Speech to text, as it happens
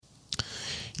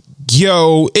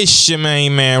Yo, it's your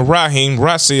main man, Raheem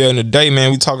Rasia, and today, man,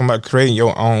 we talking about creating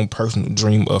your own personal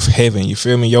dream of heaven. You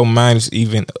feel me? Your mind is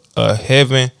even a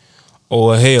heaven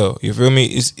or a hell. You feel me?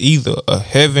 It's either a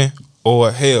heaven or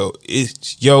a hell.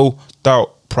 It's your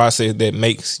thought process that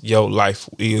makes your life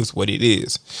is what it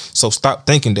is. So stop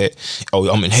thinking that, oh,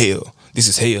 I'm in hell. This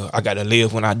is hell. I gotta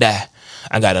live when I die.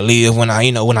 I gotta live when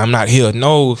I'm not here.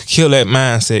 No, kill that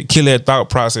mindset, kill that thought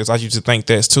process. I used to think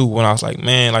that too when I was like,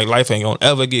 man, like life ain't gonna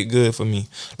ever get good for me.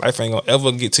 Life ain't gonna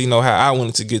ever get to, how I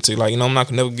wanted to get to. Like, I'm not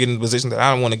gonna never get in the position that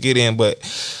I don't want to get in. But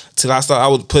till I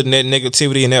was putting that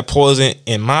negativity and that poison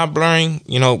in my brain,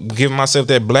 giving myself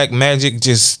that black magic,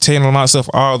 just telling myself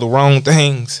all the wrong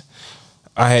things.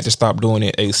 I had to stop doing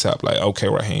it ASAP. Like, okay,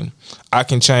 Raheem, I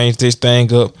can change this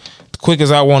thing up quick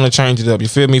as I want to change it up. You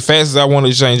feel me? Fast as I want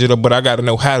to change it up, but I got to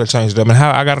know how to change it up. And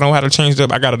how I got to know how to change it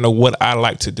up, I got to know what I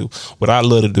like to do, what I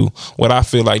love to do, what I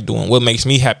feel like doing, what makes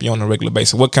me happy on a regular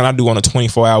basis. What can I do on a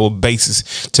 24-hour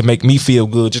basis to make me feel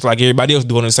good, just like everybody else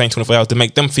doing the same 24 hours to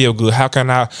make them feel good? How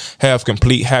can I have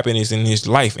complete happiness in this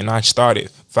life? And I started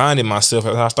finding myself,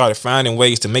 as I started finding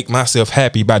ways to make myself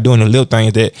happy by doing the little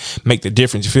things that make the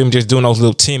difference. You feel me? Just doing those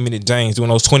little 10-minute things, doing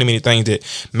those 20-minute things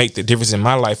that make the difference in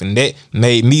my life. And that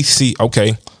made me see,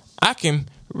 okay, I can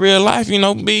real life,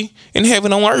 be in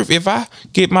heaven on earth if I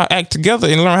get my act together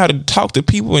and learn how to talk to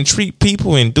people and treat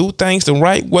people and do things the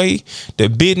right way, the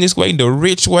business way, the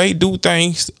rich way, do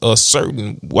things a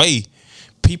certain way.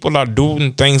 People are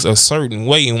doing things a certain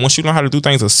way, and once you learn how to do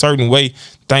things a certain way,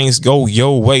 things go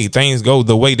your way. Things go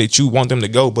the way that you want them to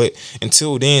go. But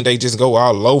until then, they just go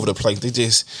all over the place. They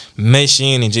just mesh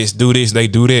in and just do this, they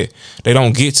do that. They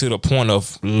don't get to the point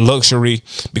of luxury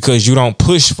because you don't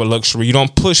push for luxury. You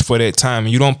don't push for that time.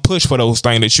 You don't push for those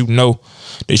things that you know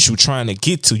that you're trying to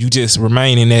get to. You just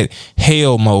remain in that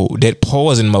hell mode, that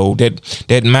poison mode, that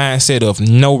mindset of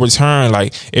no return.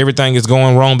 Like everything is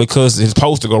going wrong because it's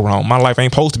supposed to go wrong. My life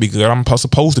ain't supposed to be good. I'm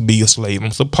supposed to be a slave.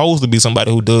 I'm supposed to be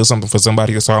somebody who does something for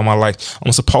somebody else all my life.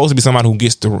 I'm supposed to be somebody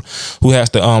who has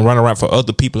to run around for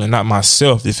other people and not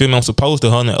myself. You feel me? I'm supposed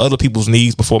to handle other people's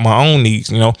needs before my own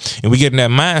needs, and we get in that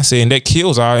mindset, and that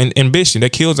kills our ambition,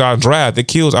 that kills our drive, that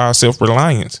kills our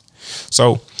self-reliance.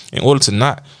 So in order to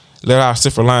not let our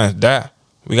self-reliance die,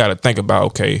 we got to think about,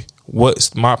 okay,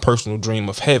 what's my personal dream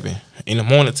of heaven in the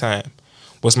morning time?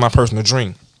 What's my personal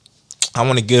dream? I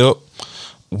want to get up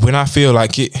when I feel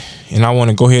like it, and I want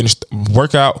to go ahead and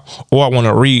work out, or I want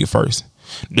to read first.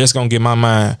 That's going to get my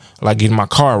mind, like getting my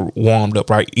car warmed up,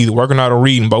 right? Either working out or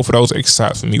reading, both of those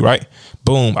exercise for me, right?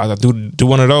 Boom. As I do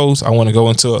one of those, I want to go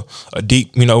into a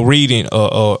deep, reading.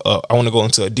 I want to go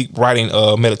into a deep writing,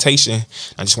 meditation.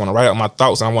 I just want to write out my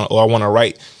thoughts. I want to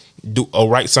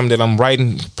write something that I'm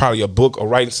writing, probably a book, or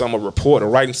writing a report, or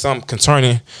writing something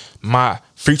concerning my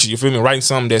future. You feel me? Writing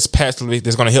something that's passively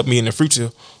that's going to help me in the future.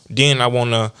 Then I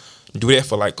want to do that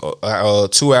for like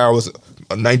 2 hours,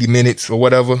 90 minutes or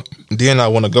whatever. Then I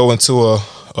want to go into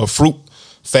a fruit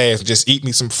fast. Just eat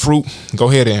me some fruit. Go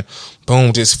ahead and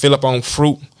boom, just fill up on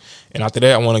fruit. And after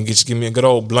that, I want to give me a good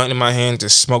old blunt in my hand,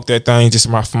 just smoke that thing just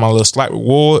for my little slight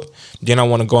reward. Then I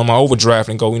want to go in my overdraft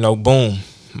and go, boom.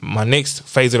 My next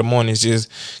phase of the morning is just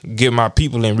get my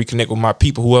people and reconnect with my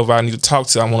people. Whoever I need to talk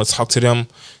to, I want to talk to them.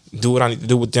 Do what I need to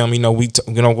do with them. We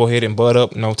go ahead and bud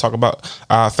up. Talk about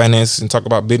our finances and talk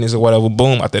about business or whatever.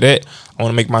 Boom. After that, I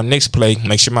want to make my next play.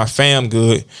 Make sure my fam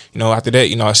good. After that,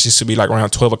 it should be like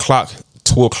around 12 o'clock,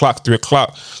 2 o'clock, 3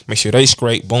 o'clock. Make sure they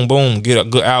straight. Boom, boom. Get a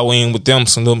good hour in with them.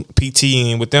 Some little PT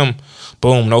in with them.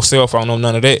 Boom. No cell phone. No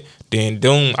none of that. Then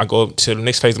boom, I go up to the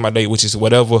next phase of my day, which is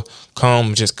whatever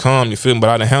come, just come. You feel me? But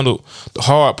I done handled the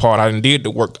hard part. I done did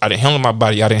the work. I didn't handle my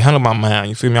body. I didn't handle my mind.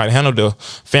 You feel me? I didn't handle the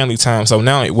family time. So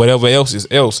now whatever else is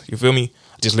else. You feel me?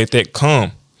 Just let that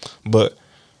come. But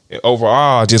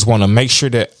overall, I just want to make sure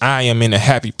that I am in a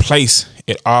happy place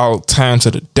at all times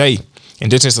of the day.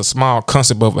 And this is a small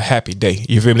concept of a happy day.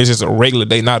 You feel me? This is a regular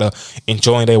day, not a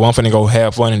enjoying day. Well, I'm finna go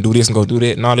have fun and do this and go do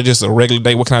that. No, it's just a regular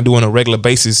day. What can I do on a regular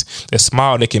basis that's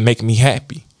small that can make me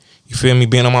happy? You feel me?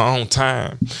 Being on my own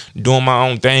time, doing my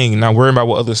own thing, not worrying about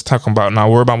what others talking about, not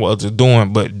worrying about what others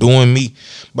doing, but doing me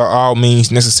by all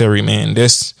means necessary, man.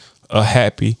 That's a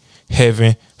happy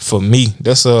heaven for me.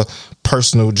 That's a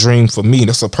personal dream for me.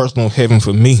 That's a personal heaven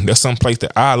for me. That's some place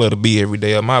that I love to be every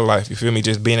day of my life. You feel me?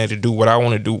 Just being able to do what I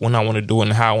want to do when I want to do it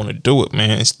and how I want to do it,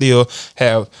 man, and still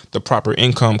have the proper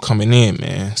income coming in,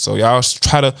 man. So y'all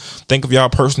try to think of y'all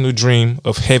personal dream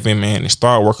of heaven, man, and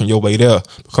start working your way there.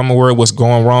 Become aware of what's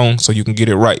going wrong so you can get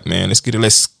it right, man. Let's get it.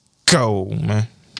 Let's go, man.